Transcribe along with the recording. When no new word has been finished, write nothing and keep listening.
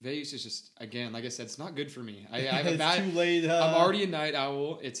Vegas is just, again, like I said, it's not good for me. I have a It's bad. too late. I'm already a night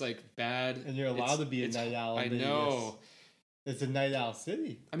owl. It's like bad. And you're allowed to be a night owl. I in Vegas. know. It's a night owl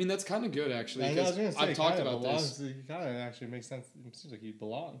city. I mean, that's kind of good, actually. I was gonna say, I've talked about this. It kind of actually makes sense. It seems like you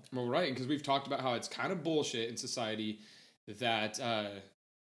belong. Well, right, because we've talked about how it's kind of bullshit in society that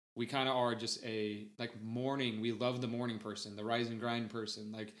we kind of are just a, like, morning. We love the morning person, the rise and grind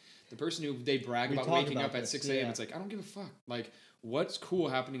person. Like, the person who they brag about waking up at 6 a.m. It's like, I don't give a fuck. Like, what's cool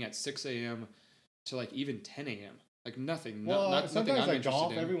happening at 6 a.m. to, like, even 10 a.m.? Like, nothing. Well, Nothing sometimes I'm I interested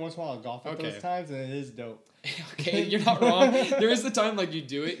golf. in. Every once in a while I golf at those times, and it is dope. Okay, you're not wrong. There is the time, like, you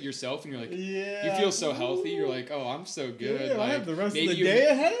do it yourself, and you're like, yeah, you feel so healthy. You're like, oh, I'm so good. Yeah, like, I have the rest of the day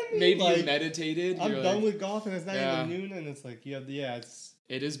ahead of me. Maybe like, you meditated. I'm done with golf, and it's not even noon, and it's like, it's...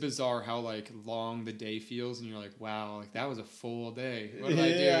 It is bizarre how, like, long the day feels, and you're like, wow, like, that was a full day. What did I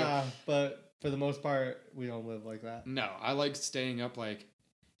do? Yeah, but for the most part, we don't live like that. No, I like staying up, like,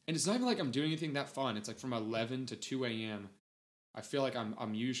 and it's not even like I'm doing anything that fun. It's like from 11 to 2 a.m. I feel like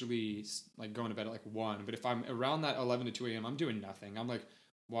I'm usually, like, going to bed at, like, 1. But if I'm around that 11 to 2 a.m., I'm doing nothing. I'm, like,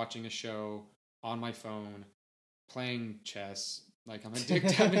 watching a show on my phone, playing chess. Like, I'm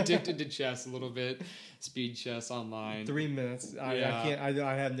addicted to chess a little bit. Speed chess online. 3 minutes. I can't.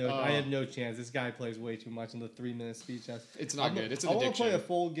 I have no chance. This guy plays way too much in the 3-minute speed chess. It's not good. It's an addiction. addiction. I want to play a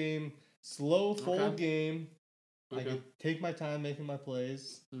full game, slow full game. Okay. I can take my time making my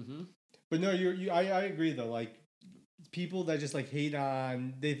plays. Mm-hmm. But no, I agree though. Like, people that just, like, hate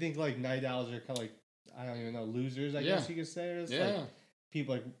on, they think, like, night owls are kind of like, I don't even know, losers, I guess you could say. It's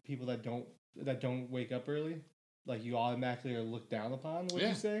like people that don't wake up early. Like, you automatically are looked down upon, would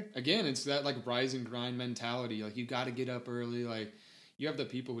you say? Again, it's that, like, rise and grind mentality. Like, you got to get up early. Like, you have the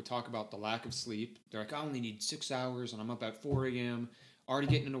people who talk about the lack of sleep. They're like, I only need 6 hours, and I'm up at 4 a.m., already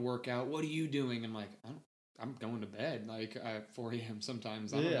getting in a workout. What are you doing? I'm like, I'm going to bed, like, at 4 a.m.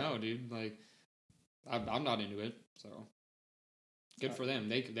 sometimes. I don't know, dude. Like, I'm not into it, so good for them.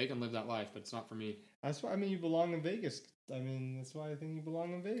 They can live that life, but it's not for me. That's why, I mean, you belong in Vegas. I mean, that's why I think you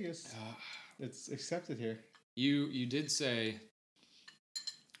belong in Vegas. It's accepted here. You did say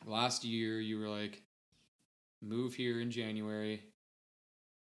last year you were like, move here in January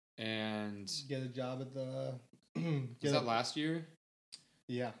and get a job at the. Was that last year?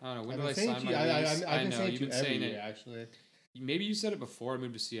 Yeah. I don't know. When did I sign my lease? I know you've been saying it actually. Maybe you said it before I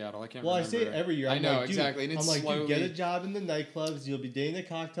moved to Seattle. I can't remember. Well, I say it every year. I know, exactly. And I'm it's like, slowly... dude, get a job in the nightclubs. You'll be dating a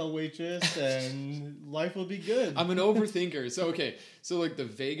cocktail waitress, and life will be good. I'm an overthinker. So like the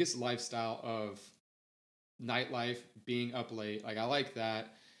Vegas lifestyle of nightlife, being up late, like I like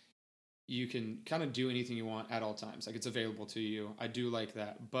that. You can kind of do anything you want at all times. Like, it's available to you. I do like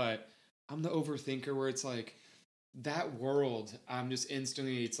that. But I'm the overthinker where it's like, that world, I'm just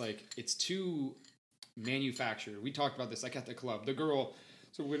instantly, it's like, it's too manufactured. We talked about this, like, at the club. The girl,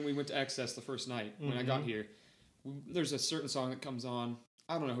 so when we went to Excess the first night, when I got here, there's a certain song that comes on.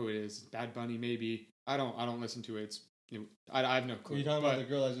 I don't know who it is. Bad Bunny, maybe. I don't listen to it. It's, I have no clue. Are you talking about the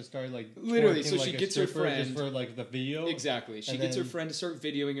girl that just started, like, literally? So like she gets her friend just for, like, the video. Exactly. She gets her friend to start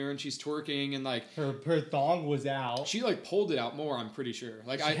videoing her, and she's twerking, and like her thong was out. She like pulled it out more. I'm pretty sure.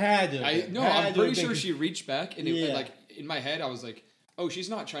 Like she had to. I'm pretty sure she reached back, and it like in my head I was like, oh, she's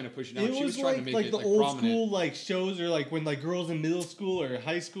not trying to push it out. She was trying to make it like the old school like shows, or like when like girls in middle school or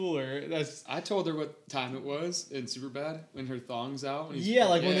high school, or that's. I told her what time it was in Superbad when her thong's out. When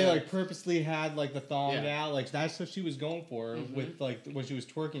they like purposely had like the thong out, like that's what she was going for with like when she was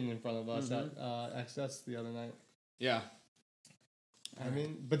twerking in front of us at XS the other night. Yeah. I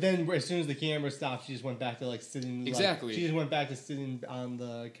mean, but then as soon as the camera stopped, she just went back to like sitting. Exactly. Like, she just went back to sitting on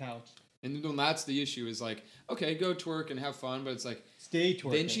the couch. And then that's the issue is like, okay, go twerk and have fun, but it's like stay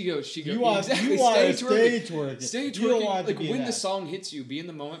twerking. Then she goes, you want stay twerking. Stay twerking. Like when the song hits you, be in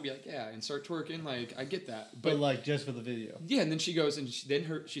the moment, be like, yeah, and start twerking. Like I get that, but like just for the video. Yeah, and then she goes and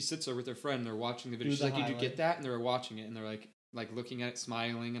she sits there with her friend. And they're watching the video. She's like, did you get that? And they're watching it, and they're like looking at it,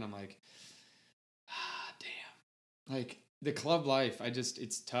 smiling, and I'm like, damn, like. The club life,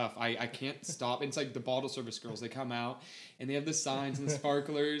 it's tough. I can't stop. It's like the bottle service girls. They come out, and they have the signs and the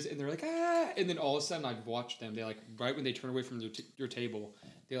sparklers, and they're like, ah! And then all of a sudden, I'd watch them. They like, right when they turn away from your table,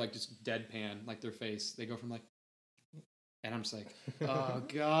 they like just deadpan, like their face. They go from like, and I'm just like, oh,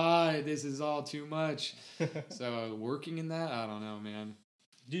 God, this is all too much. So working in that, I don't know, man.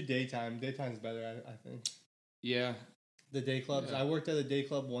 Do daytime. Daytime's better, I think. Yeah. The day clubs. Yeah. I worked at a day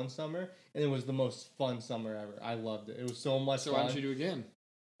club one summer, and it was the most fun summer ever. I loved it. It was so much fun. So why don't you do it again?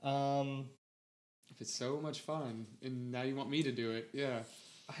 If it's so much fun, and now you want me to do it, yeah.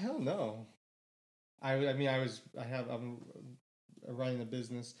 I don't know. I'm running a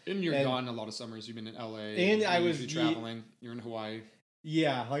business. And you're gone a lot of summers. You've been in LA. And I was traveling. You're in Hawaii.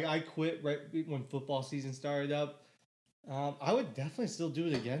 Yeah, like I quit right when football season started up. I would definitely still do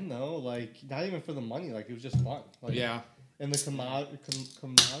it again though. Like not even for the money. Like it was just fun. Like, yeah. And the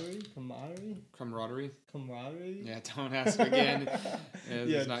camaraderie. Yeah, don't ask again.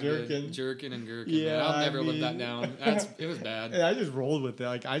 Yeah, not jerkin. Good. Jerkin and gurkin. Yeah, man. I'll never live that down. It was bad. And I just rolled with it.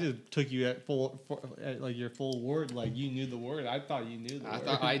 Like I just took you at at your full word. Like you knew the word. I thought you knew the word. I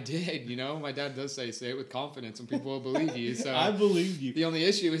thought I did. You know, my dad does say it with confidence, and people will believe you. So I believed you. The only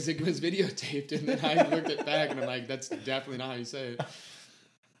issue is it was videotaped, and then I looked it back, and I'm like, that's definitely not how you say it.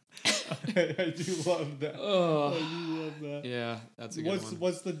 I do love that. Oh, I do love that. Yeah, that's a good one.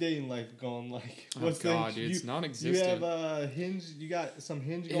 What's the dating life going like? Dude, it's non-existent. You have Hinge. You got some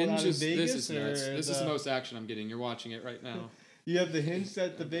Hinge going on in Vegas. This is nuts. This is the most action I'm getting. You're watching it right now. You have the Hinge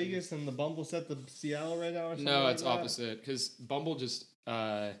set to Vegas and the Bumble set to Seattle right now, or something? No, it's opposite because Bumble just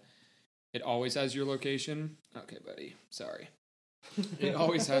it always has your location. Okay, buddy. Sorry. It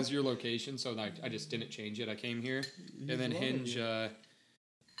always has your location, so I just didn't change it. I came here, and then Hinge.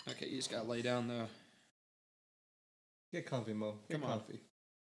 Okay, you just gotta lay down though. Get comfy, Mo. Get comfy.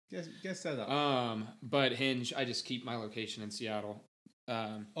 Get set up. But Hinge, I just keep my location in Seattle.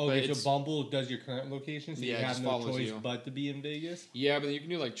 Okay, so Bumble does your current location, so you have no choice but to be in Vegas. Yeah, but you can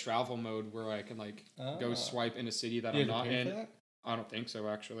do like travel mode where I can like go swipe in a city that I'm not in. That? I don't think so,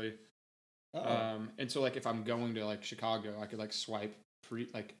 actually. And so like if I'm going to like Chicago, I could like swipe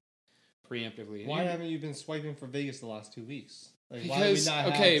preemptively. Why haven't you been swiping for Vegas the last 2 weeks? Like,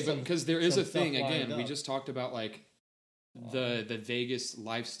 because there is a thing again. We just talked about like the Vegas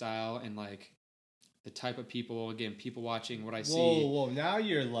lifestyle and like the type of people. Again, people watching what I see. Whoa! Now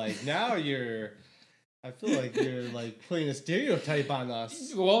you're. I feel like you're like putting a stereotype on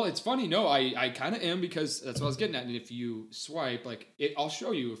us. Well, it's funny. No, I kind of am because that's what I was getting at. And if you swipe, I'll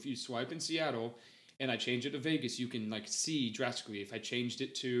show you. If you swipe in Seattle and I change it to Vegas, you can like see drastically. If I changed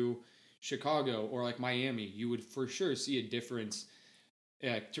it to Chicago or like Miami, you would for sure see a difference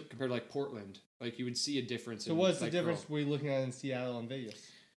compared to like Portland. Like you would see a difference. So what's the difference we're looking at in Seattle and Vegas?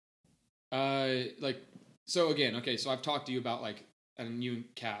 So I've talked to you about like, and you and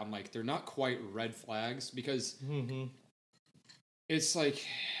Kat, I'm like, they're not quite red flags because it's like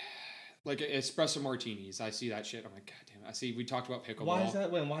espresso martinis. I see that shit. I'm like, God damn it. I see we talked about pickleball. Why is that?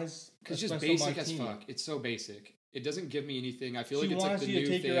 Why is because just basic as fuck. It's so basic. It doesn't give me anything. I feel like it's like the new thing. She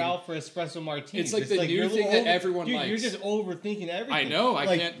wants you to take her out for espresso martinis. It's like the new thing that everyone likes. You're just overthinking everything. I know.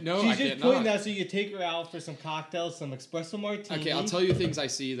 I can't. No, I can't. She's just putting that so you can take her out for some cocktails, some espresso martinis. Okay, I'll tell you things I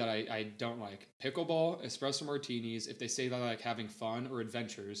see that I don't like. Pickleball, espresso martinis. If they say that I like having fun or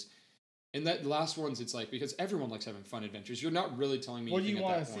adventures, and that last ones, it's like because everyone likes having fun adventures. You're not really telling me. What do you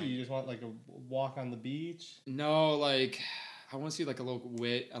want to see? You just want like a walk on the beach? No, like. I want to see like a little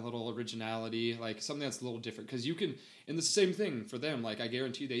wit, a little originality, like something that's a little different. Because you can, and the same thing for them. Like I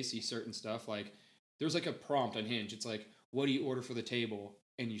guarantee they see certain stuff. Like there's like a prompt on Hinge. It's like, what do you order for the table?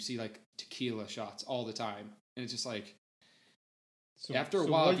 And you see like tequila shots all the time, and it's just like. So after a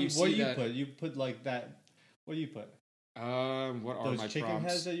while, you put like that. What do you put? What are those my chicken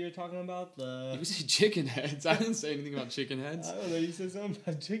prompts? Heads that you're talking about? You say chicken heads. I didn't say anything about chicken heads. I don't know. You said something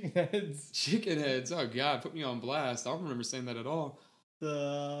about chicken heads. Chicken heads. Oh God, put me on blast. I don't remember saying that at all.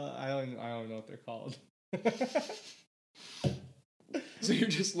 I don't know what they're called. So you're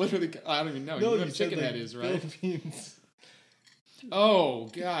just literally. I don't even know. No, you know what chicken head is, right? Philippines. Oh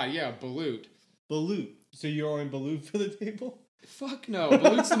God, yeah, balut. Balut. So you're ordering balut for the table? Fuck no.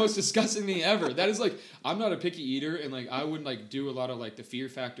 Balut's the most disgusting thing ever. That is like, I'm not a picky eater and like I wouldn't like do a lot of like the Fear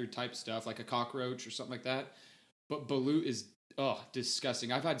Factor type stuff, like a cockroach or something like that. But balut is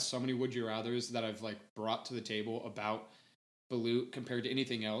disgusting. I've had so many would you rathers that I've like brought to the table about balut compared to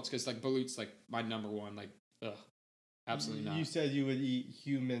anything else because like balut's like my number one. Like, absolutely not. You said you would eat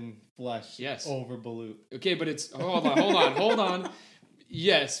human flesh over balut. Okay, but it's hold on.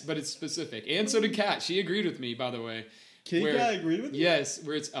 Yes, but it's specific. And so did Kat. She agreed with me, by the way. Kat agreed with you? Yes,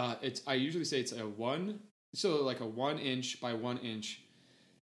 where it's I usually say it's a 1 inch by 1 inch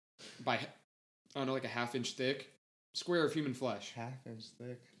by I don't know, like a half-inch thick square of human flesh. Half-inch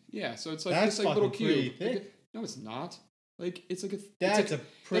thick. Yeah, so it's like this like little cube. Thick. No, it's not. Like it's like a that's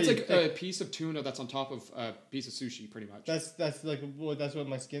a piece of tuna that's on top of a piece of sushi, pretty much. That's what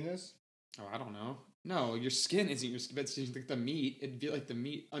my skin is. Oh, I don't know. No, your skin isn't your skin. It's like the meat. It'd be like the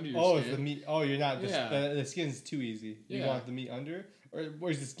meat under your skin. Oh, it's the meat. Oh, you're not. The skin's too easy. You want the meat under? Or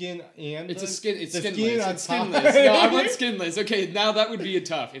is the skin and it's a skin. It's skinless. Skin it's skinless. No, I want skinless. Okay, now that would be a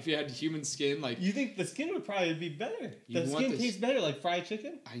tough. If you had human skin, like you think the skin would probably be better. The skin tastes better, like fried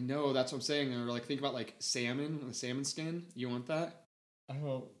chicken. I know. That's what I'm saying. Or like think about like salmon, the salmon skin. You want that? I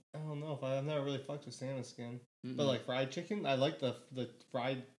don't know if I've never really fucked with salmon skin. But like fried chicken, I like the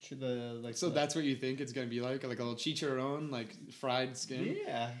fried like. So that's what you think it's gonna be like a little chicharron, like fried skin.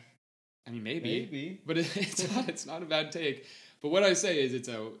 Yeah. I mean, maybe, but it's not a bad take. But what I say is,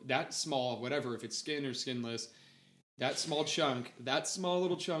 that small, whatever, if it's skin or skinless, that small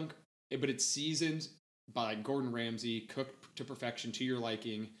little chunk, but it's seasoned by like Gordon Ramsay, cooked to perfection to your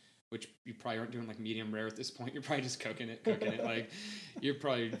liking. Which you probably aren't doing like medium rare at this point. You're probably just cooking it. Like you're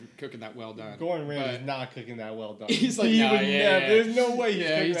probably cooking that well done. Gordon Ramsay's not cooking that well done. He's like, there's no way he's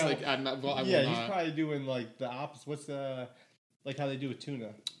cooking he's that. Like, I'm not. Well, I will he's not. probably doing like the opposite. What's like how they do with tuna?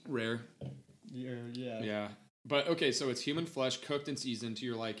 Rare. Yeah. But okay, so it's human flesh cooked and seasoned to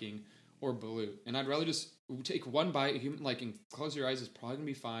your liking, or balut. And I'd rather just take one bite. Human liking. Close your eyes. It's probably gonna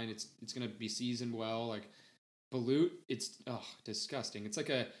be fine. It's gonna be seasoned well. Like balut, it's disgusting. It's like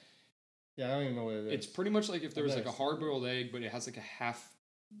a. Yeah, I don't even know what it is. It's pretty much like if there was like a hard-boiled egg, but it has like a half.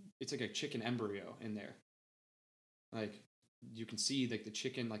 It's like a chicken embryo in there. Like you can see like the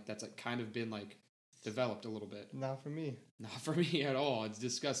chicken, like that's like kind of been like developed a little bit. Not for me. Not for me at all. It's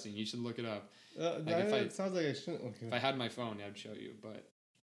disgusting. You should look it up. It sounds like I shouldn't look it up. If I had my phone, I'd show you. But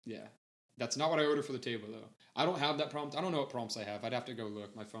yeah, that's not what I ordered for the table though. I don't have that prompt. I don't know what prompts I have. I'd have to go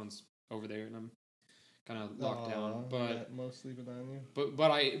look. My phone's over there, and I'm kind of locked down. But mostly on you.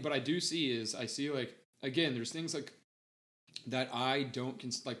 But I do see like again, there's things like that I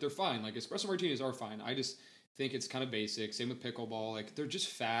don't like. They're fine. Like espresso martinis are fine. I just think it's kind of basic. Same with pickleball. Like they're just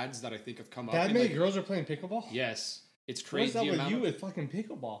fads that I think have come up. That many girls are playing pickleball? Yes. It's crazy. What's up with you with fucking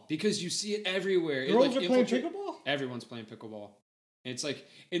pickleball? Because you see it everywhere. Girls are playing pickleball? Everyone's playing pickleball. And it's like,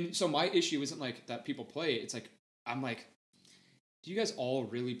 and so my issue isn't like that people play it. It's like, I'm like, do you guys all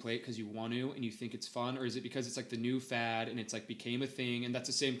really play it because you want to and you think it's fun? Or is it because it's like the new fad and it's like became a thing? And that's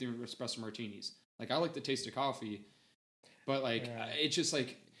the same thing with espresso martinis. Like I like the taste of coffee, but like, it's just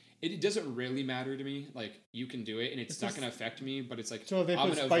like, it doesn't really matter to me. Like you can do it, and it's not going to affect me. But it's like so if they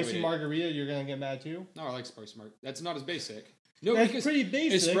put spicy margarita, you're going to get mad too. No, I like spicy margarita. That's not as basic. No, that's because pretty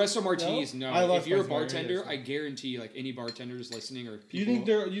basic. Espresso martinis. No, I love if you're a bartender, I guarantee like any bartenders listening or people. You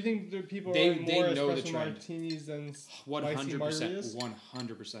think there are people who more espresso martinis than 100%,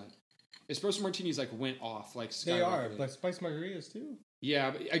 100%. Espresso martinis like went off like skyrocketed. They are, but spicy margaritas too.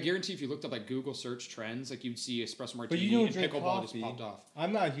 Yeah, but I guarantee if you looked up like Google search trends, like you'd see espresso martini but you don't and drink pickleball coffee. Just popped off. I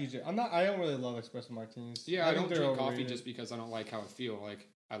don't really love espresso martinis. Yeah, I don't drink coffee just because I don't like how I feel. Like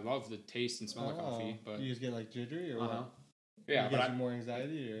I love the taste and smell of coffee, but you just get like jittery or what? Yeah, but you more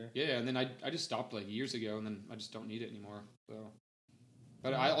anxiety or yeah, and then I just stopped like years ago, and then I just don't need it anymore. So,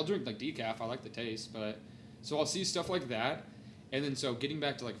 but I'll drink like decaf. I like the taste, but so I'll see stuff like that, and then so getting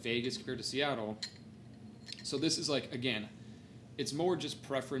back to like Vegas compared to Seattle. So this is like again, it's more just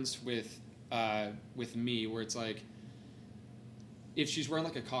preference with me, where it's like if she's wearing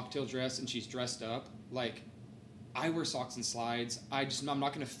like a cocktail dress and she's dressed up, like I wear socks and slides. I'm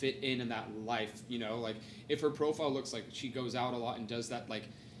not going to fit in that life, you know? Like, if her profile looks like she goes out a lot and does that, like,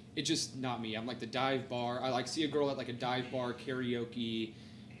 it's just not me. I'm like the dive bar. I like see a girl at like a dive bar, karaoke,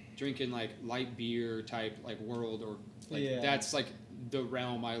 drinking like light beer type like world, or like that's like the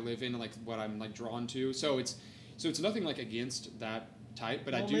realm I live in and like what I'm like drawn to. So it's nothing like against that type,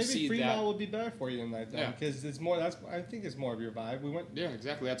 but I do see that maybe Fremont would be better for you than that, because it's more. I think it's more of your vibe. We went. Yeah,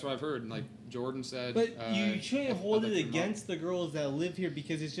 exactly. That's what I've heard. And like Jordan said, but you shouldn't hold it against the girls that live here,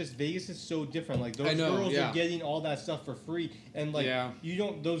 because it's just Vegas is so different. Like those girls are getting all that stuff for free, and like you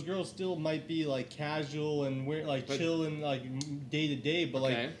don't. Those girls still might be like casual and we're like chill and like day to day, but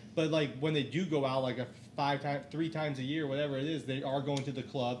like when they do go out like a 3 times a year, whatever it is, they are going to the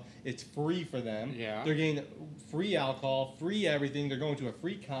club. It's free for them. Yeah. They're getting free alcohol, free everything. They're going to a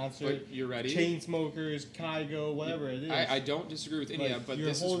free concert. But you're ready? Chainsmokers, Kygo, whatever it is. I don't disagree with any of that, but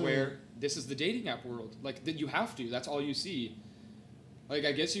this is the dating app world. Like, you have to. That's all you see. Like,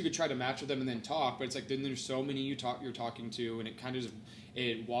 I guess you could try to match with them and then talk, but it's like then there's so many you're talking to, and it kind of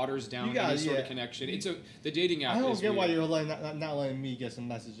it waters down any sort of connection. The dating app. I don't get why you're not letting me get some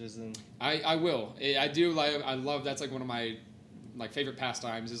messages. And I will. I do. Like, I love. That's like one of my like favorite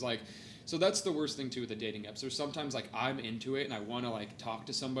pastimes. Is like. So that's the worst thing too with the dating apps. There's sometimes like I'm into it and I want to like talk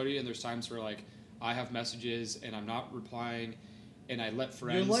to somebody, and there's times where like I have messages and I'm not replying, and I let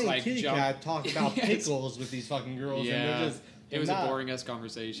friends like Kitty jump. Cat talk about pickles with these fucking girls, and they're just. It was a boring-ass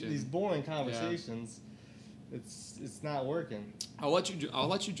conversation. These boring conversations, it's not working. I'll let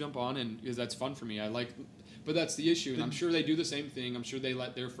you jump on, and because that's fun for me. But that's the issue, and I'm sure they do the same thing. I'm sure they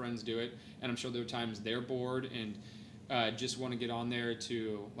let their friends do it, and I'm sure there are times they're bored and just want to get on there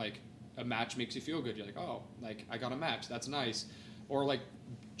to like a match makes you feel good. You're like, oh, like I got a match, that's nice, or like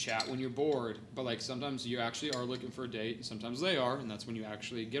chat when you're bored. But like sometimes you actually are looking for a date, and sometimes they are, and that's when you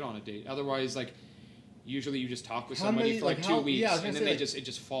actually get on a date. Otherwise, like. Usually you just talk with somebody for like 2 weeks, yeah, and then it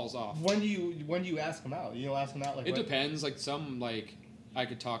just falls off. When do you ask them out? You ask them out like it depends. Like some like I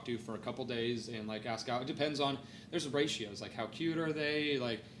could talk to for a couple days and like ask out. It depends on there's ratios like how cute are they,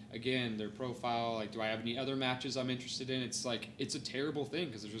 like again their profile, like do I have any other matches I'm interested in. It's like it's a terrible thing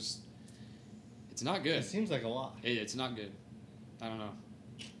because it's not good. It seems like a lot. It's not good. I don't know,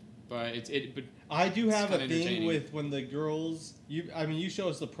 but but I do have a thing with when the girls you show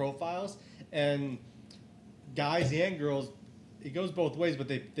us the profiles and guys and girls, it goes both ways, but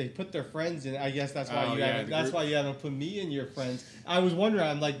they put their friends in. I guess that's why why you haven't put me in your friends. I was wondering.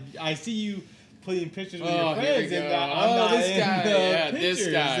 I'm like, I see you putting pictures with your friends, and I'm not this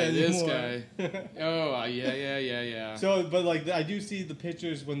in guy, this guy. Oh, yeah. So, but like, I do see the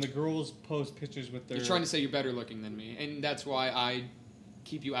pictures when the girls post pictures with their. You're trying to say you're better looking than me, and that's why I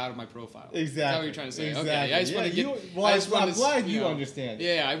keep you out of my profile. Exactly. Is that what you're trying to say? Exactly. Okay. I just want to get. I'm glad you understand it.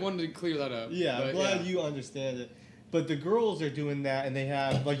 Yeah, I wanted to clear that up. Yeah, I'm glad you understand it. But the girls are doing that, and they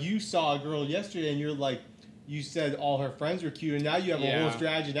have like you saw a girl yesterday, and you're like, you said all her friends were cute, and now you have a whole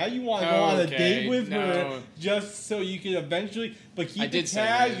strategy. Now you want to go on a date with her just so you can eventually, but keep it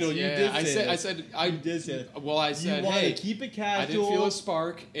casual. You did say I said Well, I said, you want to keep it casual. I didn't feel a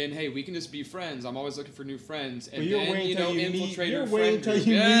spark, and hey, we can just be friends. I'm always looking for new friends, and you're then infiltrate her friend group. You're waiting until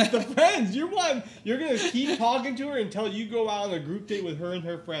you meet the friends. You're gonna keep talking to her until you go out on a group date with her and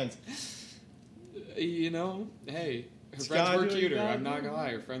her friends. Hey. Her friends were cuter. I'm not gonna lie.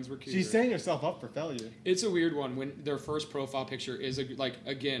 Her friends were cuter. She's setting herself up for failure. It's a weird one when their first profile picture is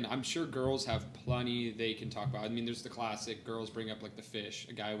again. I'm sure girls have plenty they can talk about. I mean, there's the classic girls bring up like the fish,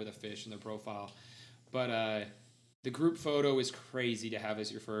 a guy with a fish in their profile, but the group photo is crazy to have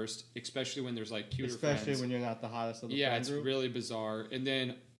as your first, especially when there's like cuter friends. Especially when you're not the hottest of the friend group. It's really bizarre. And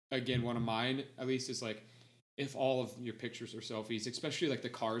then again, one of mine at least is like if all of your pictures are selfies, especially like the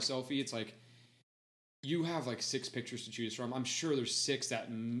car selfie, it's like. You have like 6 pictures to choose from. I'm sure there's 6 that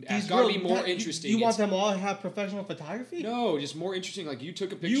got to be more interesting. You want them all to have professional photography? No, just more interesting. Like you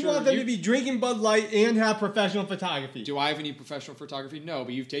took a picture. You want them to be drinking Bud Light and have professional photography. Do I have any professional photography? No,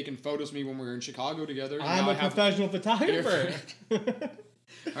 but you've taken photos of me when we were in Chicago together. I'm a professional photographer. All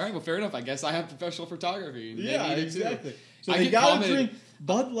right, well, fair enough. I guess I have professional photography. Yeah, exactly. So they got to drink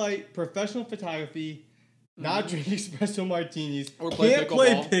Bud Light, professional photography. Not drink espresso martinis. Or play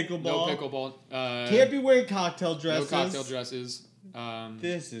pickleball. No pickleball. Can't be wearing cocktail dresses. No cocktail dresses.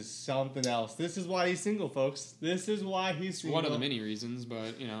 This is something else. This is why he's single, folks. This is why he's single. One of the many reasons,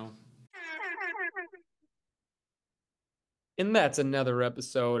 but, And that's another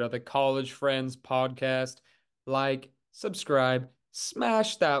episode of the College Friends Podcast. Like, subscribe,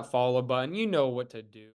 smash that follow button. You know what to do.